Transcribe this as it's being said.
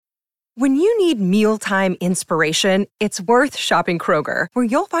When you need mealtime inspiration, it's worth shopping Kroger, where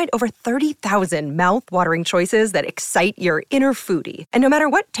you'll find over 30,000 mouth-watering choices that excite your inner foodie. And no matter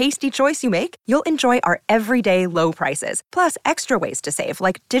what tasty choice you make, you'll enjoy our everyday low prices, plus extra ways to save,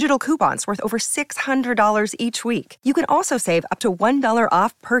 like digital coupons worth over $600 each week. You can also save up to $1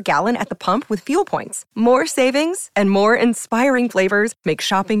 off per gallon at the pump with fuel points. More savings and more inspiring flavors make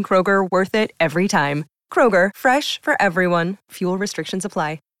shopping Kroger worth it every time. Kroger, fresh for everyone. Fuel restrictions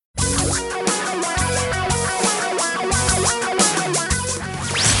apply.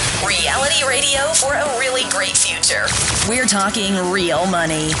 Reality radio for a really great future. We're talking real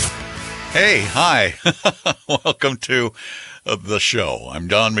money. Hey, hi. Welcome to the show. I'm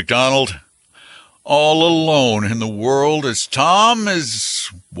Don McDonald, all alone in the world as Tom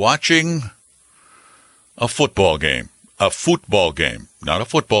is watching a football game. A football game. Not a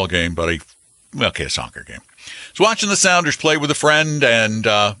football game, but a soccer game. He's watching the Sounders play with a friend and,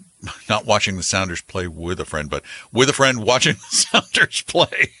 not watching the Sounders play with a friend, but with a friend watching the Sounders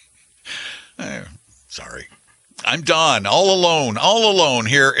play. Sorry. I'm Don, all alone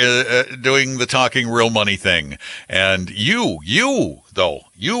here doing the talking real money thing. And you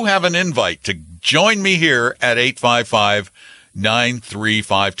have an invite to join me here at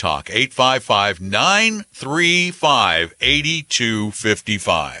 855-935-TALK,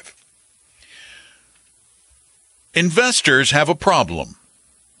 855-935-8255. Investors have a problem.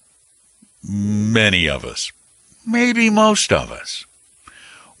 Many of us, maybe most of us.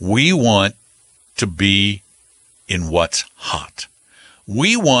 We want to be in what's hot.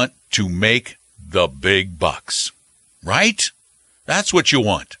 We want to make the big bucks, right? That's what you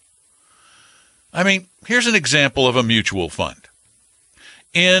want. I mean, here's an example of a mutual fund.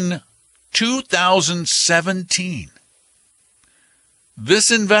 In 2017,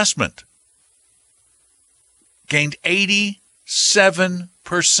 this investment gained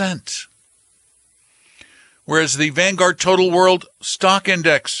 87%. Whereas the Vanguard Total World Stock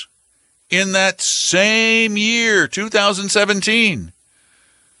Index in that same year, 2017,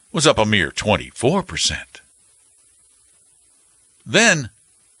 was up a mere 24%. Then,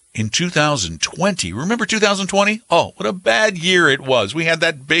 in 2020, remember 2020? Oh, what a bad year it was. We had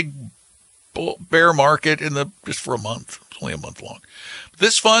that big bear market just for a month. It was only a month long.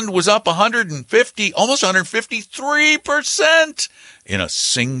 This fund was up almost 153% in a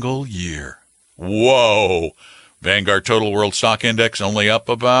single year. Whoa. Vanguard Total World Stock Index only up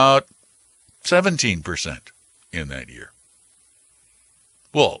about 17% in that year.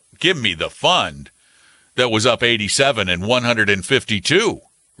 Well, give me the fund that was up 87 and 152,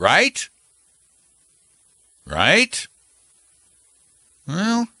 right? Right?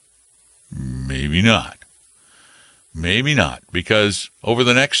 Well, maybe not. Maybe not, because over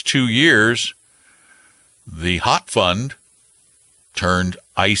the next 2 years, the hot fund turned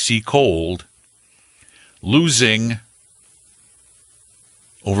icy cold, losing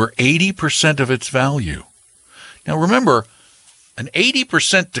over 80% of its value. Now remember, an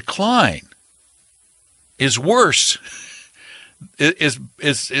 80% decline is worse, is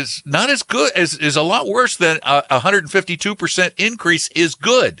not as good, is a lot worse than a 152% increase is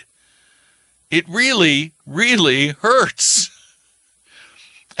good. It really, really hurts.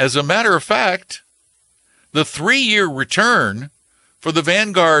 As a matter of fact, the 3-year return for the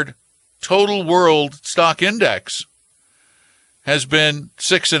Vanguard Total World Stock Index has been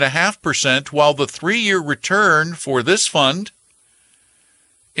 6.5%, while the 3-year return for this fund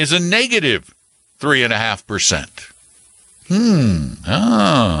is a negative 3.5%.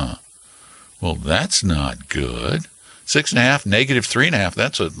 Well, that's not good. 6.5, negative 3.5,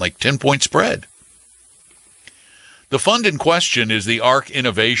 that's a 10-point spread. The fund in question is the ARK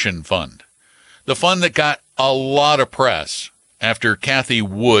Innovation Fund, the fund that got a lot of press after Cathie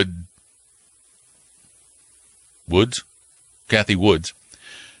Woods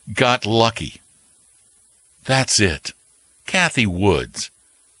got lucky. That's it. Cathie Woods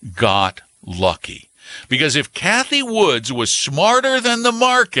got lucky. Because if Cathie Woods was smarter than the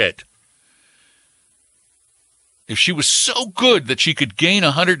market, if she was so good that she could gain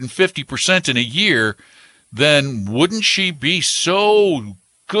 150% in a year, then wouldn't she be so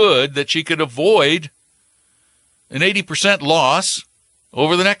good that she could avoid an 80% loss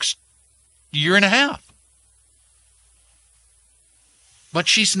over the next year and a half? But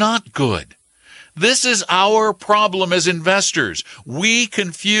she's not good. This is our problem as investors. We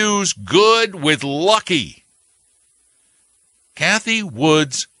confuse good with lucky. Cathie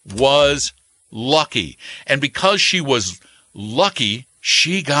Woods was lucky. And because she was lucky,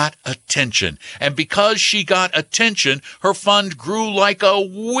 she got attention. And because she got attention, her fund grew like a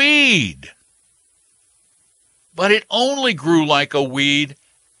weed. But it only grew like a weed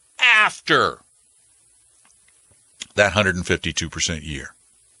after that 152% year.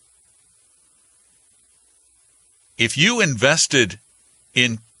 If you invested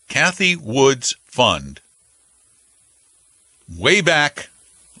in Cathie Wood's fund way back,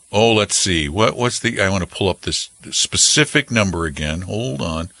 let's see, what's I want to pull up this specific number again. Hold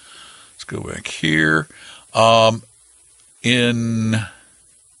on. Let's go back here.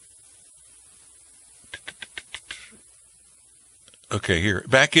 Here.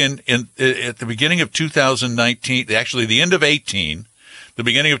 Back in at the beginning of 2019, actually the end of 18, the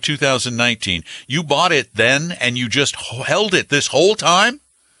beginning of 2019, you bought it then and you just held it this whole time?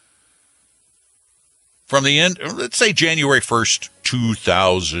 From the end, let's say January 1st,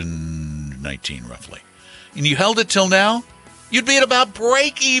 2019, roughly. And you held it till now? You'd be at about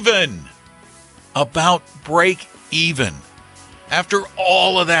break even. About break even. After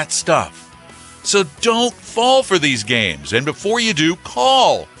all of that stuff. So don't fall for these games. And before you do,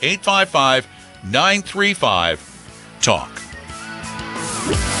 call 855-935-TALK.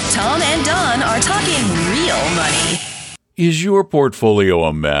 Tom and Don are talking real money. Is your portfolio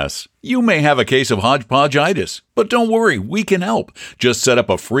a mess? You may have a case of hodgepodgeitis, but don't worry, we can help. Just set up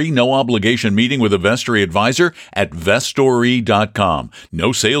a free, no-obligation meeting with a Vestory advisor at Vestory.com.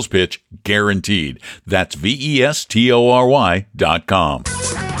 No sales pitch, guaranteed. That's Vestory.com.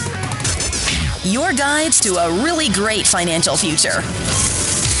 Your guides to a really great financial future.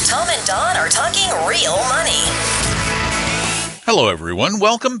 Tom and Don are talking real money. Hello, everyone.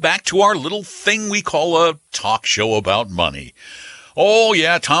 Welcome back to our little thing we call a talk show about money. Oh,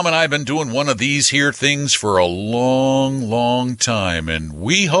 yeah, Tom and I have been doing one of these here things for a long, long time, and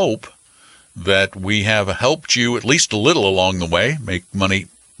we hope that we have helped you at least a little along the way, make money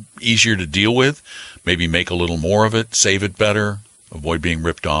easier to deal with, maybe make a little more of it, save it better, avoid being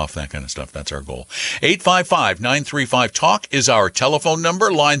ripped off, that kind of stuff. That's our goal. 855-935-TALK is our telephone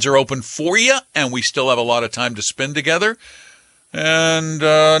number. Lines are open for you, and we still have a lot of time to spend together. And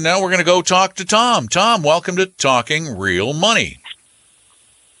now we're going to go talk to Tom. Tom, welcome to Talking Real Money.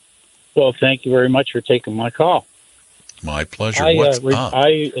 Well, thank you very much for taking my call. My pleasure. What's up?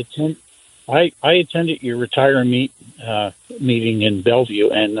 I attended your retirement meeting in Bellevue,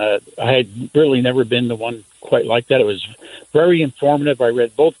 and I had really never been to one quite like that. It was very informative. I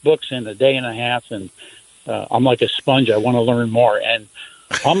read both books in a day and a half, and I'm like a sponge. I want to learn more. And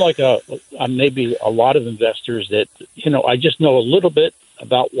I'm like I'm maybe a lot of investors that, I just know a little bit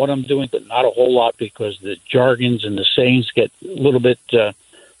about what I'm doing, but not a whole lot because the jargons and the sayings get a little bit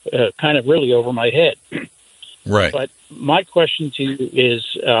kind of really over my head. Right. But my question to you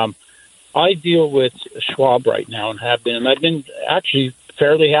is, I deal with Schwab right now and have been, and I've been actually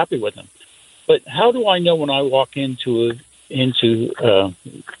fairly happy with them. But how do I know when I walk into any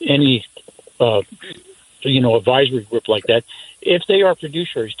advisory group like that, if they are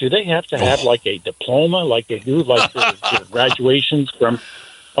fiduciaries, do they have to have like a diploma, like they do, like the graduations from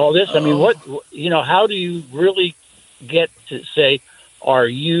all this? I mean, how do you really get to say, are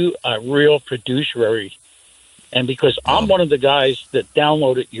you a real fiduciary? And because I'm one of the guys that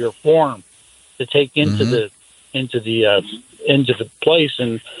downloaded your form to take into the place,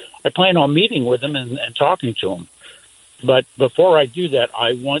 and I plan on meeting with them and talking to them. But before I do that,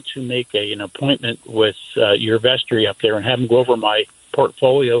 I want to make an appointment with your Vestory up there and have them go over my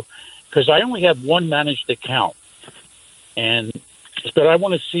portfolio, because I only have one managed account. But I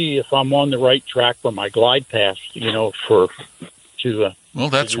want to see if I'm on the right track for my glide path, Well,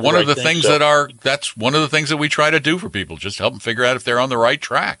 that's one of the things that's one of the things that we try to do for people, just help them figure out if they're on the right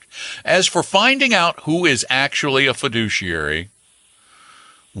track. As for finding out who is actually a fiduciary,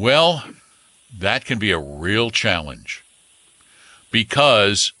 well, that can be a real challenge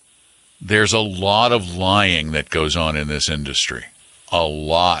because there's a lot of lying that goes on in this industry. A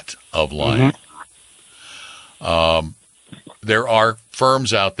lot of lying. There are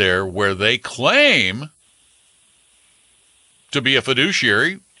firms out there where they claim to be a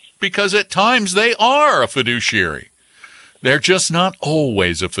fiduciary because at times they are a fiduciary. They're just not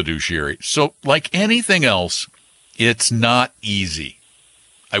always a fiduciary. So like anything else, it's not easy.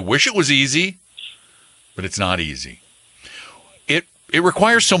 I wish it was easy, but it's not easy. It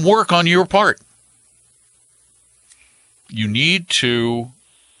requires some work on your part. You need to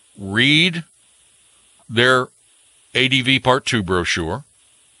read their ADV Part 2 brochure.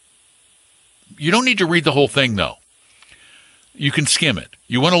 You don't need to read the whole thing, though. You can skim it.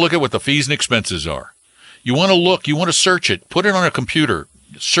 You want to look at what the fees and expenses are. You want to search it, put it on a computer,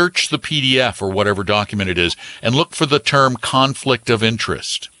 search the PDF or whatever document it is, and look for the term conflict of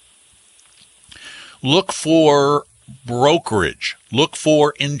interest. Look for brokerage. Look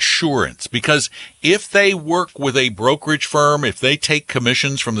for insurance, because if they work with a brokerage firm, if they take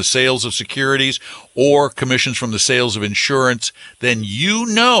commissions from the sales of securities or commissions from the sales of insurance, then you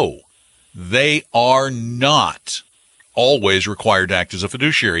know they are not always required to act as a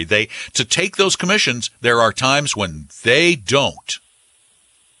fiduciary. To take those commissions, there are times when they don't.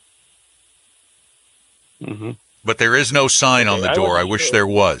 Mm-hmm. But there is no sign on the door. I wish there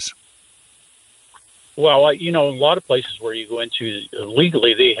was. Well, a lot of places where you go into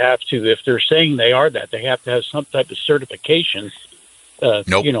legally, they have to, if they're saying they are that, they have to have some type of certification.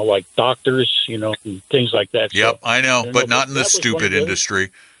 Nope. Like doctors, and things like that. Yep, So, I know, but not in this stupid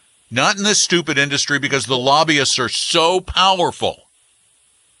industry. Not in this stupid industry, because the lobbyists are so powerful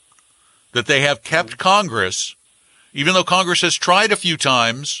that they have kept Congress, even though Congress has tried a few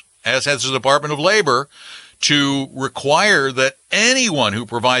times, as has the Department of Labor, to require that anyone who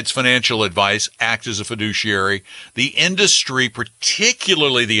provides financial advice act as a fiduciary. The industry,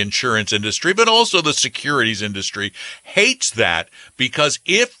 particularly the insurance industry, but also the securities industry, hates that, because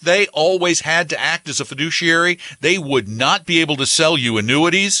if they always had to act as a fiduciary, they would not be able to sell you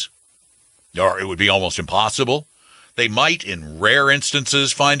annuities, or it would be almost impossible. They might, in rare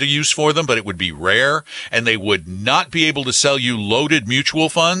instances, find a use for them, but it would be rare. And they would not be able to sell you loaded mutual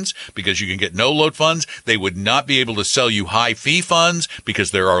funds, because you can get no-load funds. They would not be able to sell you high-fee funds,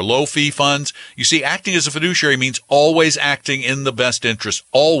 because there are low-fee funds. You see, acting as a fiduciary means always acting in the best interest,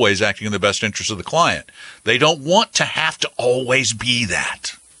 always acting in the best interest of the client. They don't want to have to always be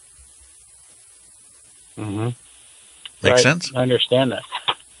that. Mm-hmm. Make sense? I understand that.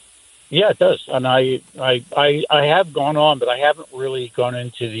 Yeah, it does. And I have gone on, but I haven't really gone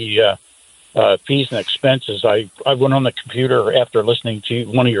into the fees and expenses. I went on the computer after listening to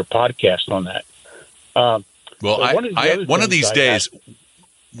one of your podcasts on that. One of these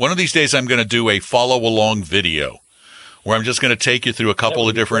days I'm going to do a follow-along video where I'm just going to take you through a couple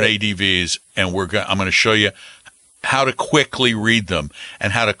of different ADVs, and I'm going to show you how to quickly read them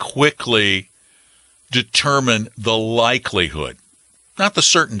and how to quickly determine the likelihood. Not the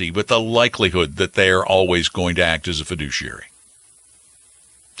certainty, but the likelihood that they are always going to act as a fiduciary.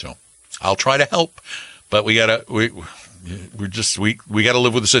 So I'll try to help, but we gotta live with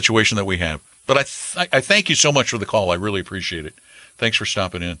the situation that we have. But I thank you so much for the call. I really appreciate it. Thanks for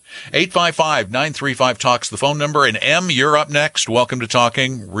stopping in. 855-935-TALKS, the phone number. And M, you're up next. Welcome to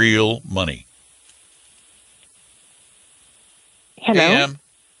Talking Real Money. Hello. Hey, M.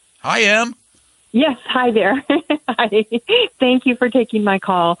 Hi, M. Yes, hi there. Hi. Thank you for taking my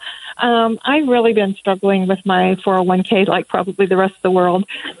call. I've really been struggling with my 401k, like probably the rest of the world.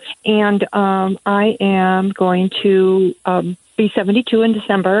 And I am going to be 72 in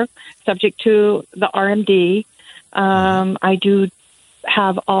December, subject to the RMD. I do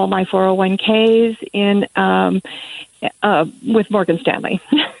have all my 401ks in with Morgan Stanley.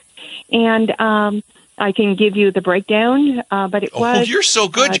 And I can give you the breakdown, but it was... Oh, you're so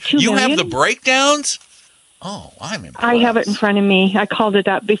good. You have the breakdowns? Oh, I'm impressed. I have it in front of me. I called it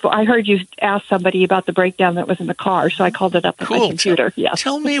up before. I heard you ask somebody about the breakdown that was in the car, so I called it up on my computer. Yes.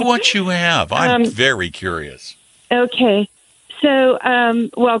 Tell me what you have. I'm very curious. Okay. So,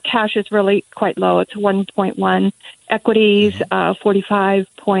 cash is really quite low. It's 1.1. Equities,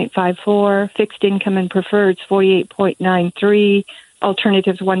 45.54. Fixed income and preferreds, 48.93.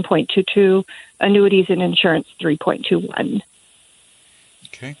 Alternatives, 1.22. Annuities and insurance, 3.21.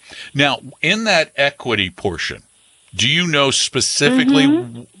 Okay. Now, in that equity portion, do you know specifically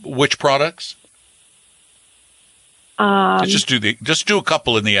which products? Just do a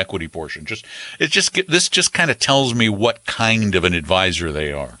couple in the equity portion. This just kind of tells me what kind of an advisor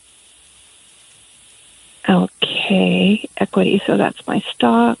they are. Okay, equity. So that's my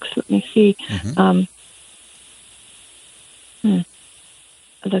stocks. Let me see.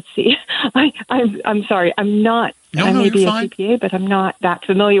 Let's see. I'm sorry. I'm not. I may be a CPA, but I'm not that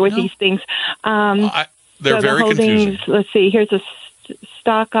familiar with these things. They're very confusing. Let's see. Here's a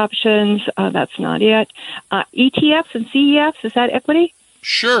stock options. That's not it. ETFs and CEFs. Is that equity?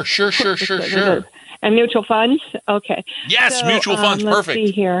 Sure. And mutual funds. Okay. Yes, mutual funds. Let's Perfect.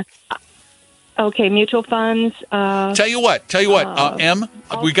 See here. Okay, mutual funds. Tell you what. M,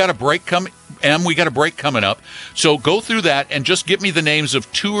 we got a break coming. We got a break coming up. So go through that and just give me the names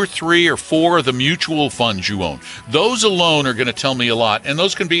of 2 or 3 or 4 of the mutual funds you own. Those alone are going to tell me a lot. And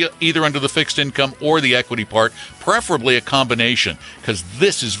those can be either under the fixed income or the equity part, preferably a combination, because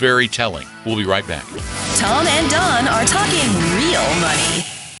this is very telling. We'll be right back. Tom and Don are talking real money.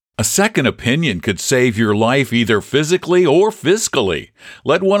 A second opinion could save your life either physically or fiscally.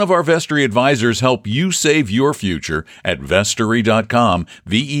 Let one of our Vestory advisors help you save your future at Vestory.com,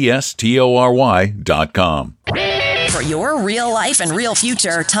 Vestory.com. For your real life and real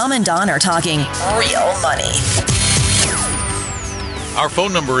future, Tom and Don are talking real money. Our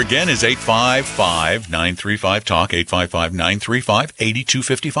phone number again is 855-935-TALK,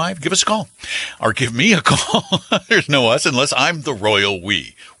 855-935-8255. Give us a call. Or give me a call. There's no us unless I'm the royal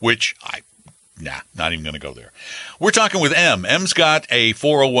we, which not even going to go there. We're talking with M. M's got a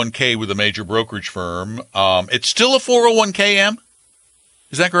 401k with a major brokerage firm. It's still a 401k, M?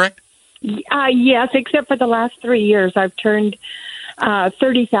 Is that correct? Yes, except for the last 3 years. I've turned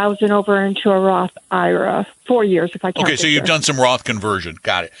 $30,000 over into a Roth IRA. 4 years, if I count. Okay, so you've done some Roth conversion.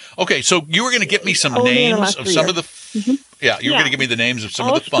 Got it. Okay, so you were going to get me some names of some of the. Yeah, you were going to give me the names of some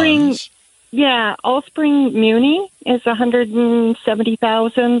of the funds. Yeah, Allspring Muni is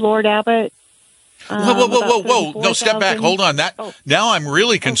 $170,000. Lord Abbott. Whoa! No, step back. Hold on. Now I'm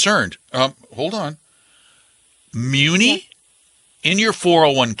really concerned. Hold on. Muni in your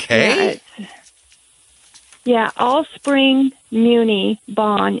 401k? Yeah, Allspring Muni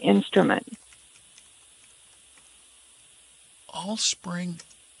bond instrument. Allspring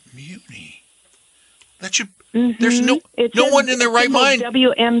Muni. That should. There's no one in their right mind.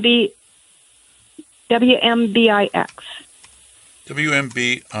 WMBIX.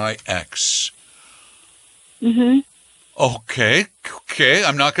 WMBIX. Okay.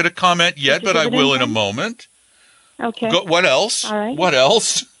 I'm not going to comment yet, but I will in a moment. Okay. What else? All right. What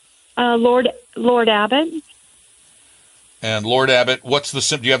else? Lord Abbott. And Lord Abbott, what's the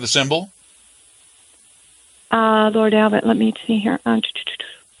do you have the symbol? Lord Abbott, let me see here. What's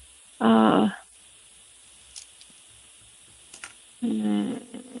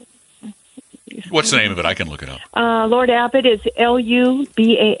the name of it? I can look it up. Lord Abbott is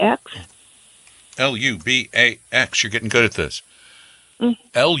LUBAX. LUBAX. You're getting good at this.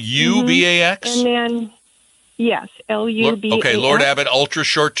 LUBAX? And then, yes, LUBAX. Okay, Lord Abbott Ultra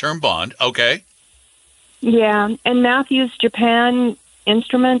Short-Term Bond. Okay. Yeah, and Matthews Japan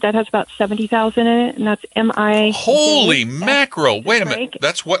instrument, that has about $70,000 in it, and that's MI. Holy mackerel. Wait a minute.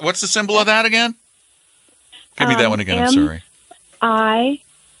 That's what's the symbol of that again? Give me that one again. I'm sorry.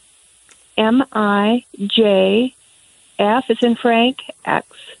 MIJ, F is in Frank, X.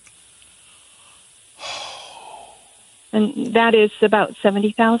 And that is about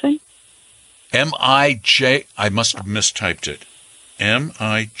 $70,000. MIJ, I must have mistyped it.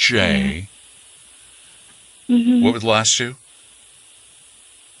 MIJ. What were the last two?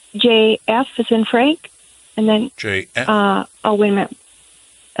 JF is in Frank, and then JF. Wait a minute.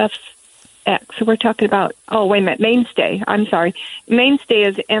 FX. So we're talking about. Oh, wait a minute. Mainstay. I'm sorry. Mainstay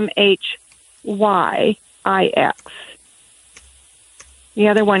is MHYIX. The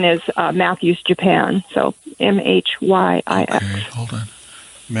other one is Matthews Japan. So MHYIX. Okay, hold on.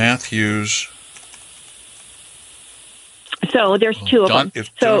 Matthews. So there's two of them.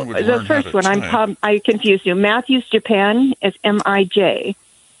 So the first one, I confused you. Matthews Japan is MIJ.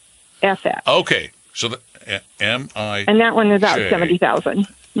 FX. Okay, so the MI. And that one is about $70,000.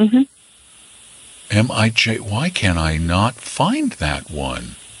 MIJ. Why can I not find that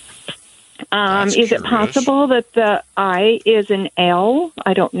one? Is it possible that the I is an L?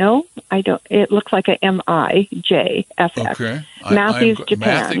 I don't know. It looks like a MIJ FX. Okay. Matthews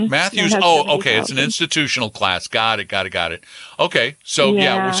Japan. Matthews. Oh, okay. It's an institutional class. Got it. Okay.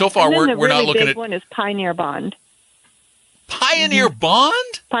 So so far we're not looking at. The one is Pioneer Bond. Pioneer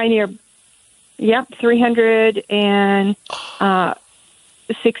Bond? Pioneer. Yep,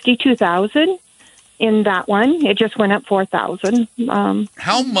 362,000 in that one. It just went up 4,000.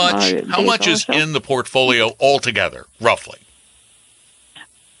 How much is in the portfolio altogether, roughly?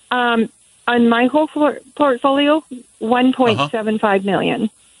 On my whole portfolio, $1.75 million.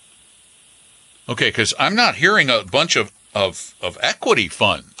 Okay, because I'm not hearing a bunch of equity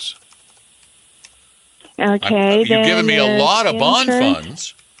funds. Okay, you've given me a lot of bond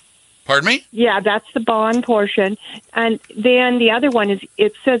funds. Pardon me? Yeah, that's the bond portion. And then the other one is,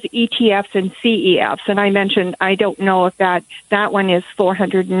 it says ETFs and CEFs. And I mentioned, I don't know if that one is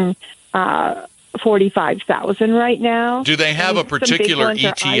 445,000 right now. Do they have a particular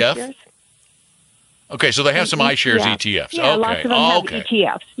ETF? Okay, so they have some iShares ETFs. Yeah, lots of them have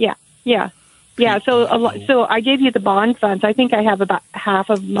ETFs. Yeah. So I gave you the bond funds. I think I have about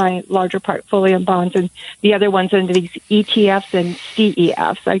half of my larger portfolio in bonds, and the other ones into these ETFs and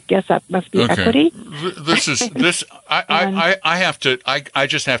CEFs. I guess that must be equity. I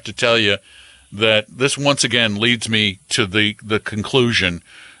just have to tell you that this once again leads me to the conclusion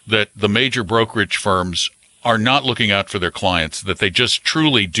that the major brokerage firms are not looking out for their clients. That they just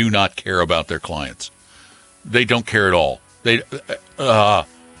truly do not care about their clients. They don't care at all.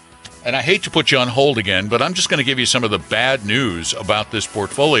 And I hate to put you on hold again, but I'm just going to give you some of the bad news about this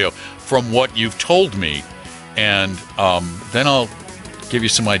portfolio from what you've told me. And then I'll give you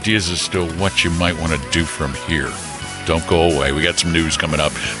some ideas as to what you might want to do from here. Don't go away. We got some news coming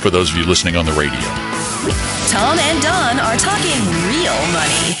up for those of you listening on the radio. Tom and Don are talking real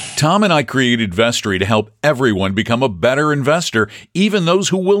money. Tom and I created Vestory to help everyone become a better investor, even those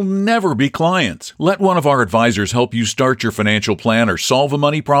who will never be clients. Let one of our advisors help you start your financial plan or solve a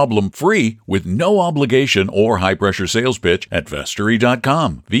money problem free with no obligation or high-pressure sales pitch at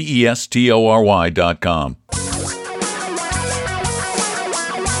Vestory.com, Vestory.com.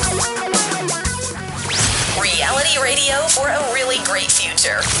 Reality radio for a really great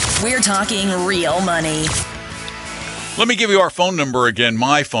future. We're talking real money. Let me give you our phone number again,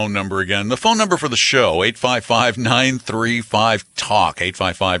 my phone number again. The phone number for the show, 855-935-TALK,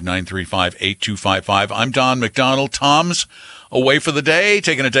 855-935-8255. I'm Don McDonald. Tom's away for the day,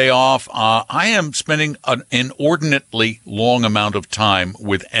 taking a day off. I am spending an inordinately long amount of time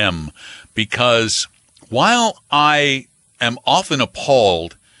with M because while I am often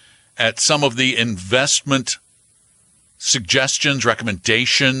appalled at some of the investment suggestions,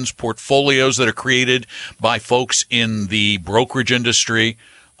 recommendations, portfolios that are created by folks in the brokerage industry,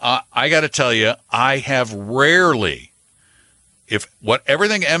 I got to tell you, I have rarely, if what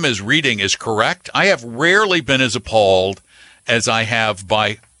everything M is reading is correct, I have rarely been as appalled as I have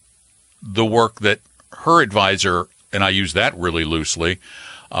by the work that her advisor, and I use that really loosely,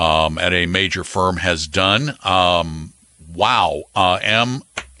 at a major firm has done. Wow. M,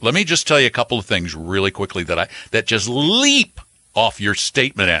 let me just tell you a couple of things really quickly that just leap off your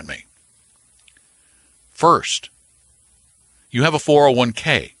statement at me. First, you have a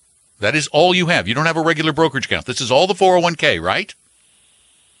 401k. That is all you have. You don't have a regular brokerage account. This is all the 401k, right?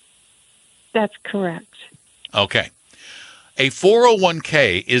 That's correct. Okay. A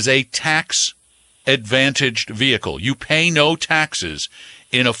 401k is a tax-advantaged vehicle. You pay no taxes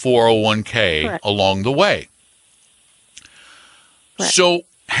in a 401k Correct. along the way. Correct. So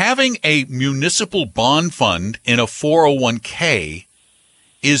having a municipal bond fund in a 401k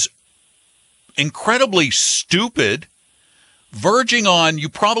is incredibly stupid, verging on you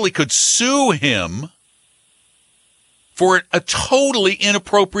probably could sue him for a totally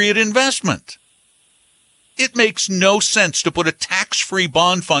inappropriate investment. It makes no sense to put a tax-free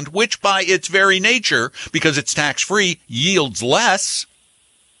bond fund, which by its very nature, because it's tax-free, yields less,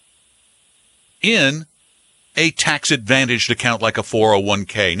 in a tax-advantaged account like a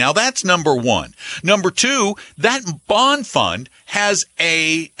 401k. Now, that's number one. Number two, that bond fund has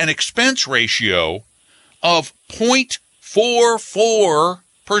an expense ratio of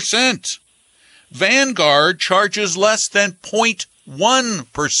 0.44%. Vanguard charges less than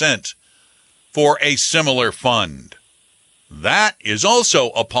 0.1% for a similar fund. That is also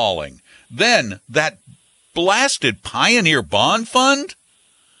appalling. Then, that blasted Pioneer Bond Fund,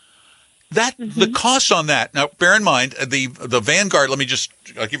 the cost on that, now bear in mind, the Vanguard, I'll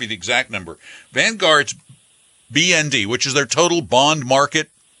give you the exact number. Vanguard's BND, which is their total bond market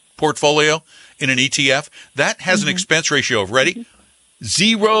portfolio in an ETF, that has an expense ratio of, ready,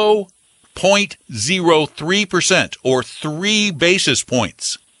 0.03% or 3 basis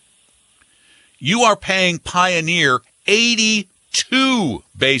points. You are paying Pioneer 82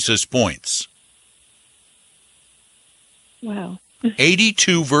 basis points. Wow.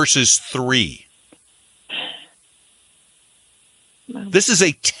 82 versus 3. Wow. This is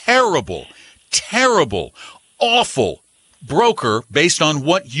a terrible, terrible, awful broker based on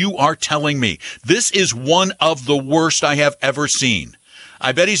what you are telling me. This is one of the worst I have ever seen.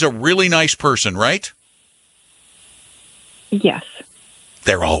 I bet he's a really nice person, right? Yes.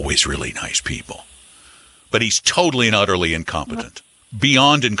 They're always really nice people. But he's totally and utterly incompetent.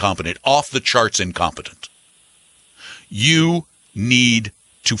 Beyond incompetent. Off the charts incompetent. You need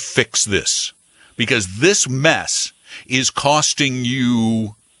to fix this, because this mess is costing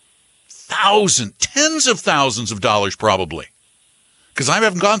you tens of thousands of dollars probably. Because I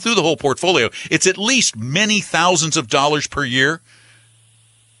haven't gone through the whole portfolio. It's at least many thousands of dollars per year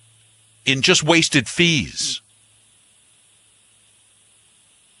in just wasted fees.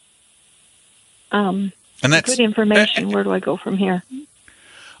 And that's good information. Where do I go from here?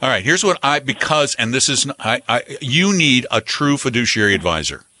 All right, here's what you need a true fiduciary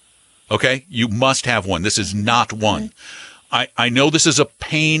advisor. Okay? You must have one. This is not one. I know this is a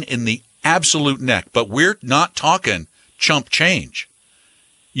pain in the absolute neck, but we're not talking chump change.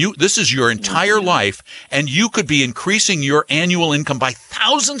 This is your entire life, and you could be increasing your annual income by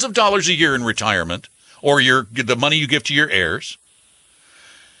thousands of dollars a year in retirement, or the money you give to your heirs.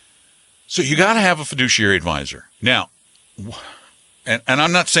 So you got to have a fiduciary advisor. Now, and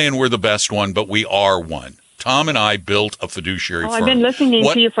I'm not saying we're the best one, but we are one. Tom and I built a fiduciary firm. I've been listening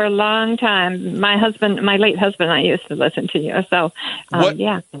to you for a long time. My late husband and I used to listen to you. So,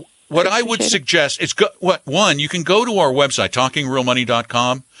 yeah. What I would suggest is, you can go to our website,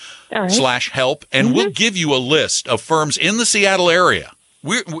 talkingrealmoney.com /help, and we'll give you a list of firms in the Seattle area.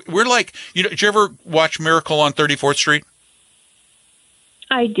 We're like, did you ever watch Miracle on 34th Street?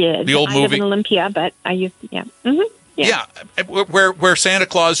 I did. The old movie? I live in Olympia, but I used to, yeah. Mm-hmm. Yeah, where Santa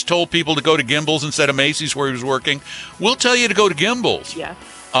Claus told people to go to Gimbel's instead of Macy's where he was working. We'll tell you to go to Gimbel's. Yeah.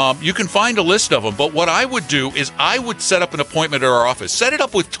 You can find a list of them, but what I would do is I would set up an appointment at our office. Set it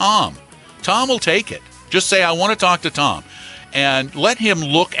up with Tom. Tom will take it. Just say, I want to talk to Tom. And let him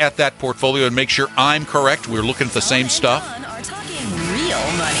look at that portfolio and make sure I'm correct. We're looking at the same stuff. Tom and Don are talking real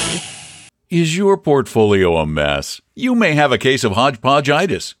money. Is your portfolio a mess? You may have a case of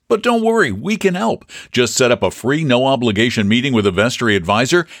hodgepodgeitis, but don't worry, we can help. Just set up a free no-obligation meeting with a Vestory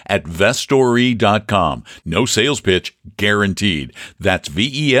advisor at vestory.com. No sales pitch, guaranteed. That's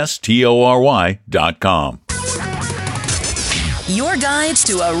VESTORY.com. Your guides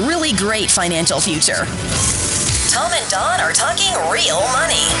to a really great financial future. Tom and Don are talking real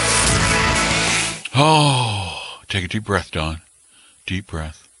money. Oh, take a deep breath, Don. Deep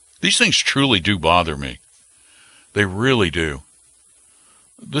breath. These things truly do bother me. They really do.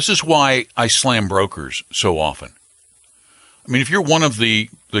 This is why I slam brokers so often. I mean, if you're one of the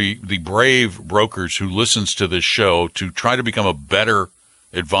brave brokers who listens to this show to try to become a better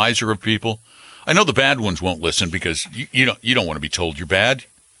advisor of people, I know the bad ones won't listen because you don't want to be told you're bad.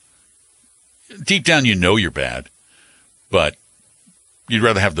 Deep down, you know you're bad, but you'd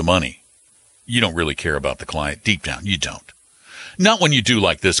rather have the money. You don't really care about the client. Deep down, you don't. Not when you do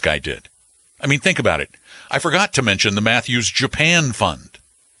like this guy did. I mean, think about it. I forgot to mention the Matthews Japan Fund.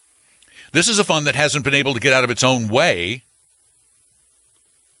 This is a fund that hasn't been able to get out of its own way.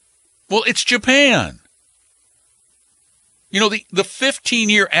 Well, it's Japan. The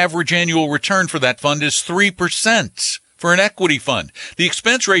 15-year average annual return for that fund is 3% for an equity fund. The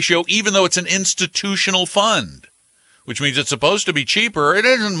expense ratio, even though it's an institutional fund, which means it's supposed to be cheaper, it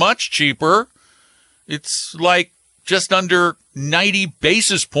isn't much cheaper. It's like just under 90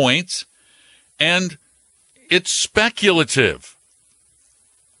 basis points, and it's speculative.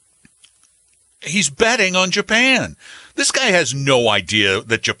 He's betting on Japan. This guy has no idea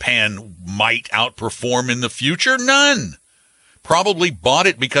that Japan might outperform in the future. None. Probably bought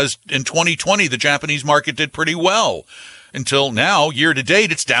it because in 2020, the Japanese market did pretty well. Until now, year to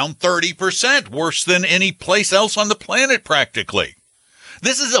date, it's down 30%, worse than any place else on the planet practically.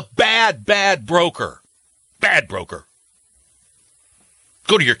 This is a bad broker. Bad broker.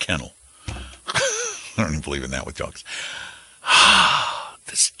 Go to your kennel. I don't even believe in that with dogs.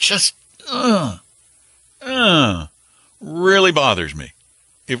 This just really bothers me.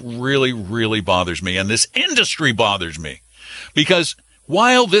 It really, really bothers me. And this industry bothers me. Because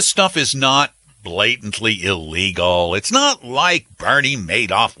while this stuff is not blatantly illegal, it's not like Bernie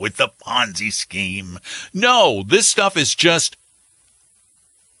Madoff with the Ponzi scheme. No, this stuff is just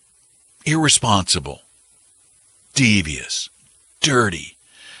irresponsible, devious, dirty,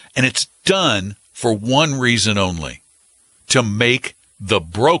 and it's done for one reason only: to make the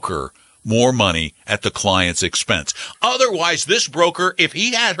broker more money at the client's expense. Otherwise, this broker, if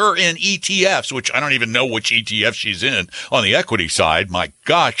he had her in ETFs, which I don't even know which ETF she's in on the equity side, my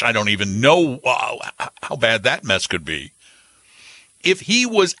gosh, I don't even know how bad that mess could be. If he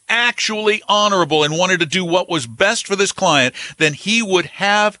was actually honorable and wanted to do what was best for this client, then he would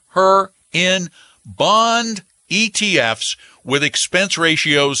have her in bond ETFs with expense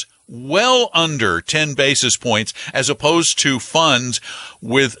ratios well under 10 basis points, as opposed to funds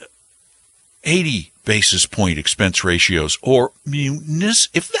with 80 basis point expense ratios, or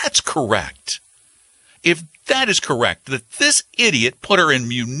if that's correct, if that is correct, that this idiot put her in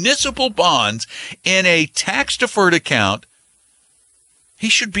municipal bonds in a tax-deferred account, he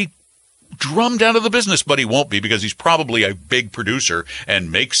should be drummed out of the business, but he won't be because he's probably a big producer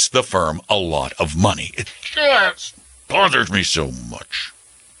and makes the firm a lot of money. It just bothers me so much.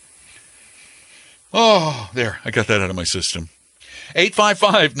 Oh, there, I got that out of my system.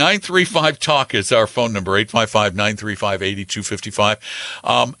 855-935-TALK is our phone number,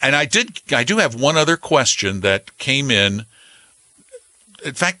 855-935-8255. And I do have one other question that came in.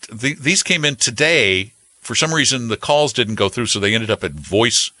 In fact, these came in today. For some reason, the calls didn't go through, so they ended up at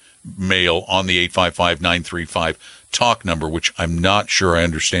voicemail on the 855-935-TALK number, which I'm not sure I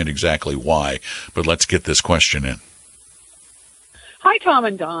understand exactly why. But let's get this question in. Hi, Tom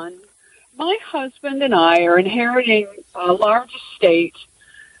and Don. My husband and I are inheriting a large estate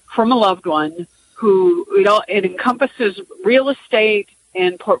from a loved one who, it encompasses real estate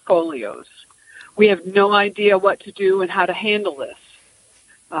and portfolios. we have no idea what to do and how to handle this.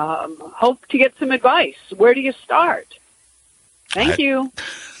 Hope to get some advice. Where do you start? Thank you.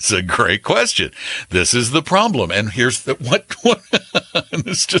 It's a great question. This is the problem. And here's what and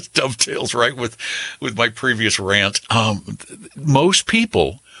this just dovetails right with my previous rant. Most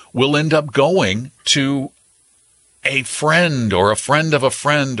people will end up going to a friend or a friend of a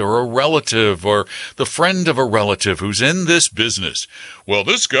friend or a relative or the friend of a relative who's in this business. Well,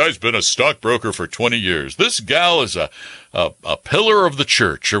 this guy's been a stockbroker for 20 years. This gal is a pillar of the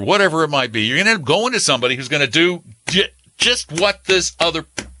church or whatever it might be. You're going to end up going to somebody who's going to do just what this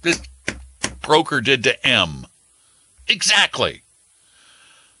broker did to M. Exactly.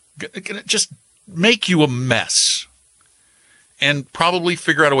 Gonna just make you a mess and probably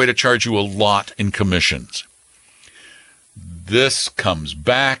figure out a way to charge you a lot in commissions. This comes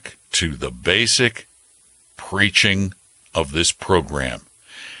back to the basic preaching of this program.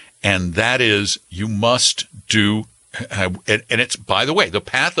 And that is, you must do, and it's, by the way, the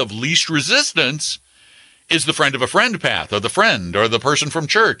path of least resistance is the friend of a friend path, or the friend, or the person from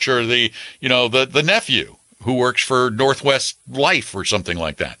church, or the nephew who works for Northwest Life or something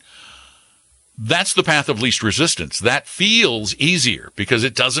like that. That's the path of least resistance. That feels easier because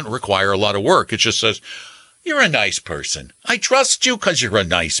it doesn't require a lot of work. It just says, you're a nice person. I trust you because you're a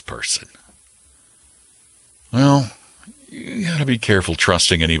nice person. Well, you got to be careful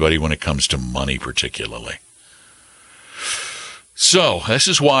trusting anybody when it comes to money particularly. So this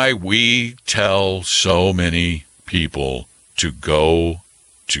is why we tell so many people to go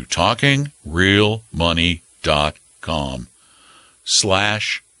to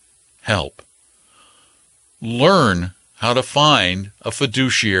talkingrealmoney.com/help. Learn how to find a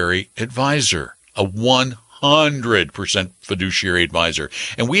fiduciary advisor, a 100% fiduciary advisor.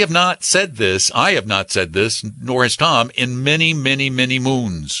 And we have not said this, I have not said this, nor has Tom, in many, many, many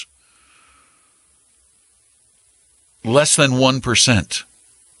moons. Less than 1%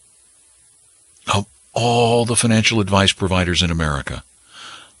 of all the financial advice providers in America,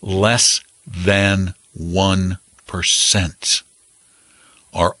 less than 1%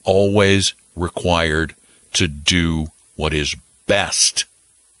 are always required to do what is best.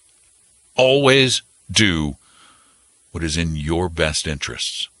 Always do what is in your best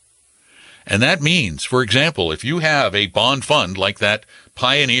interests. And that means, for example, if you have a bond fund like that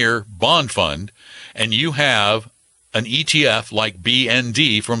Pioneer bond fund, and you have an ETF like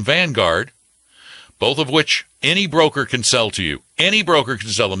BND from Vanguard, both of which any broker can sell to you. Any broker can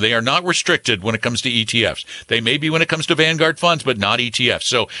sell them. They are not restricted when it comes to ETFs. They may be when it comes to Vanguard funds, but not ETFs.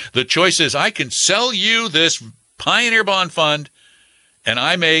 So the choice is, I can sell you this Pioneer bond fund, and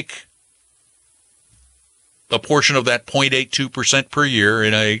I make a portion of that 0.82% per year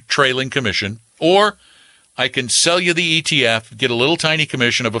in a trailing commission, or I can sell you the ETF, get a little tiny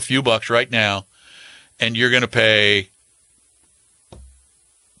commission of a few bucks right now, and you're going to pay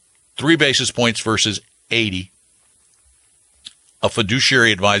 3 basis points versus 80. A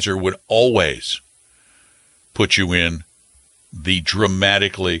fiduciary advisor would always put you in the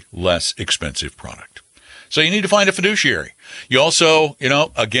dramatically less expensive product. So you need to find a fiduciary. You also,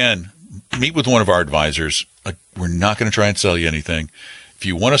 again, meet with one of our advisors. We're not going to try and sell you anything. If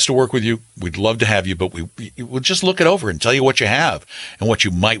you want us to work with you, we'd love to have you, but we'll just look it over and tell you what you have and what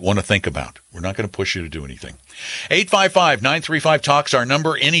you might want to think about. We're not going to push you to do anything. 855-935-TALK's our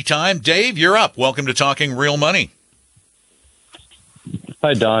number anytime. Dave, you're up. Welcome to Talking Real Money.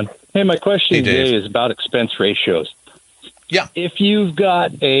 Hi, Don. Hey, my question today is about expense ratios. Yeah. If you've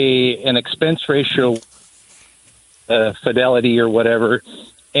got an expense ratio, Fidelity or whatever,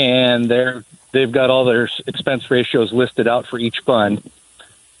 and they've got all their expense ratios listed out for each fund,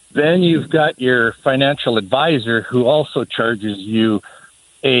 then you've got your financial advisor who also charges you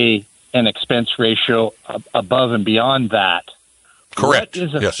an expense ratio above and beyond that. Correct. What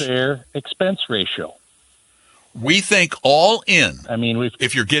is a fair expense ratio? We think all in. I mean,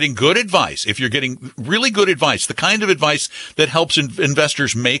 if you're getting good advice, if you're getting really good advice, the kind of advice that helps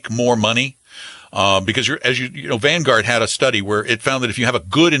investors make more money, because Vanguard had a study where it found that if you have a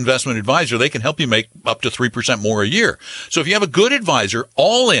good investment advisor, they can help you make up to 3% more a year. So if you have a good advisor,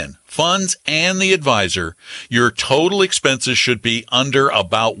 all in, funds and the advisor, your total expenses should be under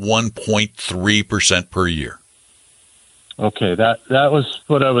about 1.3% per year. Okay, that was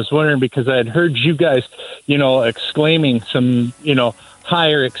what I was wondering, because I had heard you guys, exclaiming some,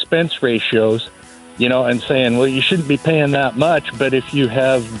 higher expense ratios, and saying, well, you shouldn't be paying that much. But if you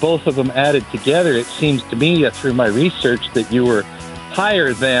have both of them added together, it seems to me through my research that you were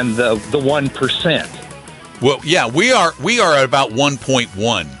higher than the 1%. Well, yeah, we are at about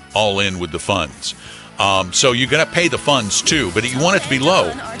 1.1 all in with the funds. So you're going to pay the funds too, but you want it to be low.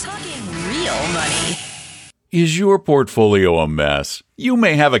 Are talking real Real money. Is your portfolio a mess? You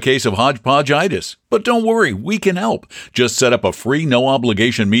may have a case of hodgepodgeitis, but don't worry, we can help. Just set up a free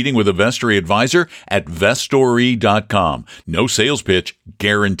no-obligation meeting with a Vestory advisor at Vestory.com. No sales pitch,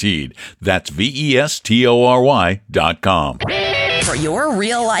 guaranteed. That's Vestory.com. For your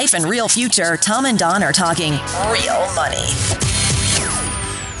real life and real future, Tom and Don are talking real money.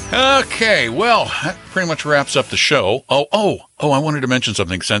 Okay, well, that pretty much wraps up the show. I wanted to mention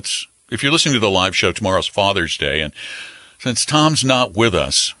something since if you're listening to the live show, tomorrow's Father's Day, and since Tom's not with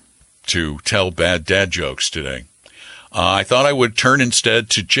us to tell bad dad jokes today, I thought I would turn instead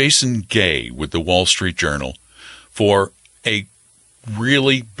to Jason Gay with the Wall Street Journal for a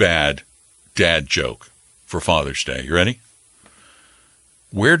really bad dad joke for Father's Day. You ready?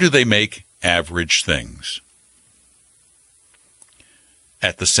 Where do they make average things?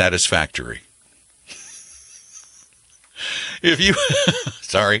 At the Satisfactory. If you,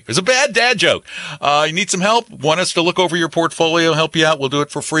 sorry, it's a bad dad joke. You need some help? Want us to look over your portfolio, help you out? We'll do it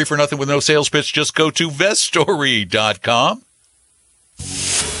for free, for nothing, with no sales pitch. Just go to Vestory.com.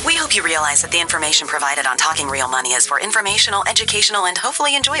 We hope you realize that the information provided on Talking Real Money is for informational, educational, and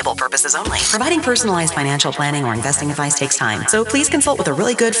hopefully enjoyable purposes only. Providing personalized financial planning or investing advice takes time, so please consult with a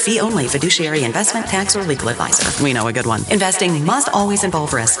really good fee-only fiduciary investment, tax, or legal advisor. We know a good one. Investing must always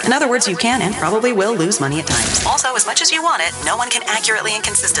involve risk. In other words, you can and probably will lose money at times. Also, as much as you want it, no one can accurately and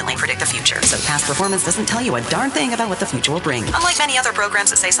consistently predict the future, so past performance doesn't tell you a darn thing about what the future will bring. Unlike many other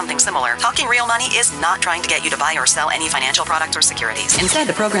programs that say something similar, Talking Real Money is not trying to get you to buy or sell any financial products or securities. Instead,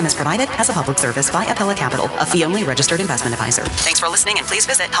 the program is provided as a public service by Appella Capital, a fee-only registered investment advisor. Thanks for listening, and please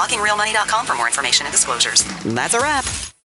visit TalkingRealMoney.com for more information and disclosures. That's a wrap.